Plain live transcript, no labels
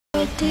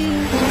do you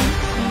want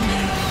from me?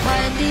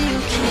 Why do you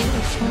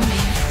care for me?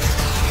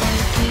 Why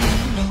do you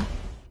know?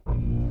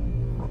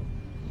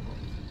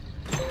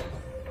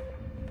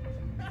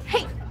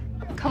 Hey,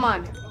 come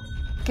on.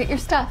 Get your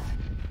stuff.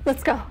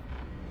 Let's go.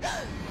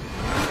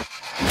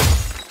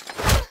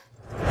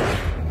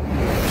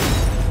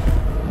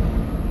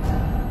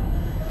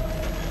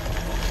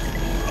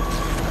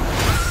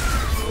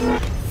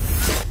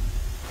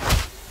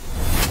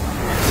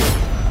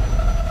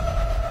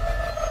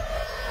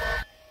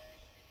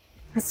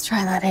 Let's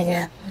try that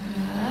again.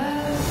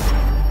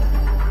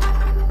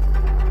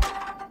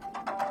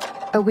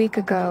 A week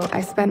ago,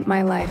 I spent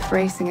my life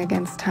racing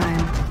against time.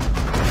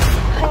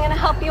 I'm gonna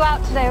help you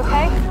out today,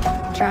 okay?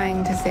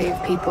 Trying to save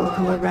people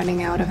who were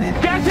running out of it.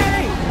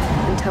 Jesse!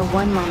 Until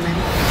one moment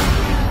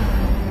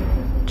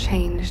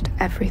changed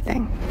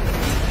everything.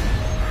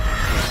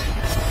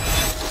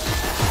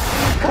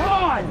 Come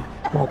on!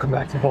 Welcome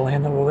back to the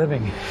land of the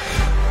living.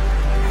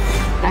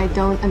 I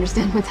don't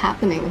understand what's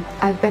happening.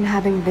 I've been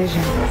having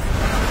visions.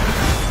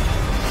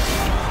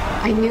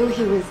 I knew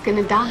he was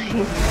gonna die.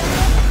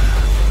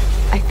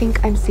 I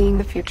think I'm seeing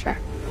the future.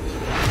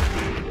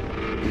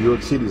 New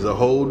York City's a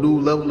whole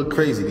new level of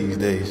crazy these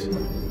days.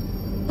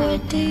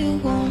 What do you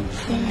want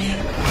from me?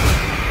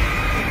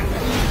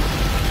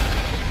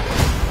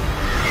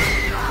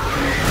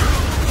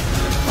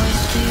 What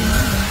do you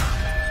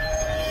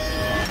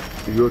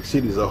know? New York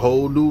City's a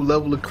whole new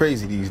level of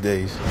crazy these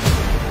days.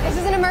 This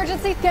is an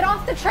emergency. Get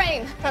off the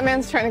train. That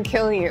man's trying to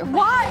kill you.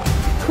 What?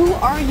 Who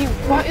are you?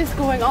 What is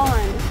going on?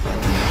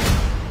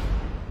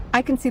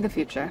 I can see the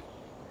future.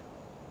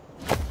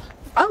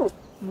 Oh,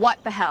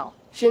 what the hell?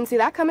 She didn't see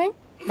that coming?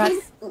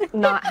 That's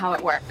not how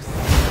it works.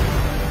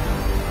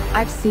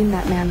 I've seen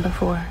that man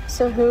before.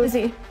 So who is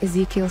he?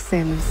 Ezekiel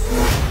Sims.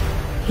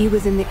 He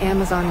was in the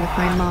Amazon with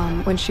my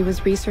mom when she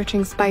was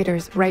researching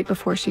spiders right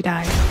before she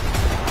died.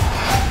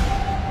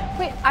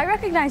 Wait, I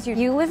recognize you.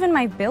 You live in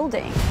my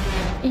building.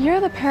 You're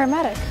the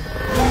paramedic.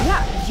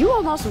 Yeah, you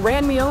almost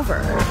ran me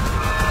over.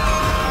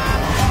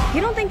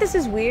 You don't think this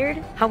is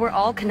weird? How we're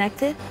all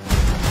connected?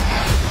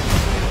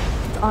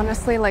 It's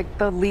honestly like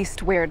the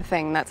least weird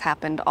thing that's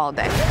happened all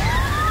day.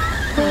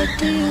 What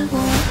do you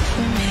want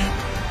from me?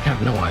 I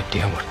have no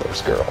idea what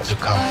those girls are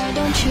Why called.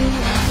 don't you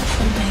want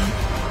from me?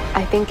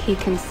 I think he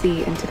can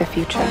see into the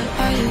future. What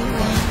are you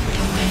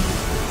wanting me?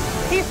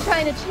 He's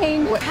trying to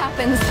change what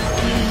happens.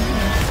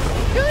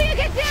 Julia,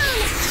 get down!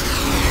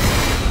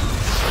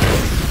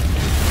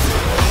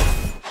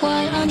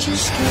 Why aren't you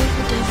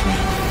scared of me?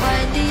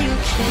 Why do you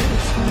care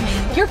for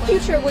me? Your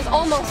future was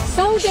almost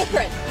so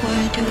different.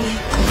 Where do we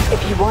go?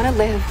 If you want to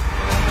live,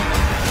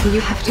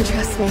 you have to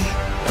trust me.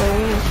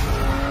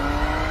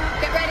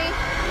 Get ready.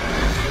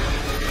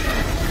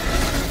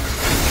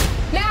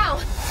 Now!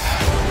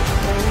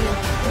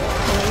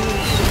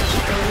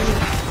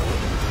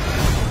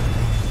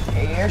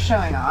 You're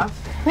showing off.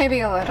 Maybe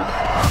a little.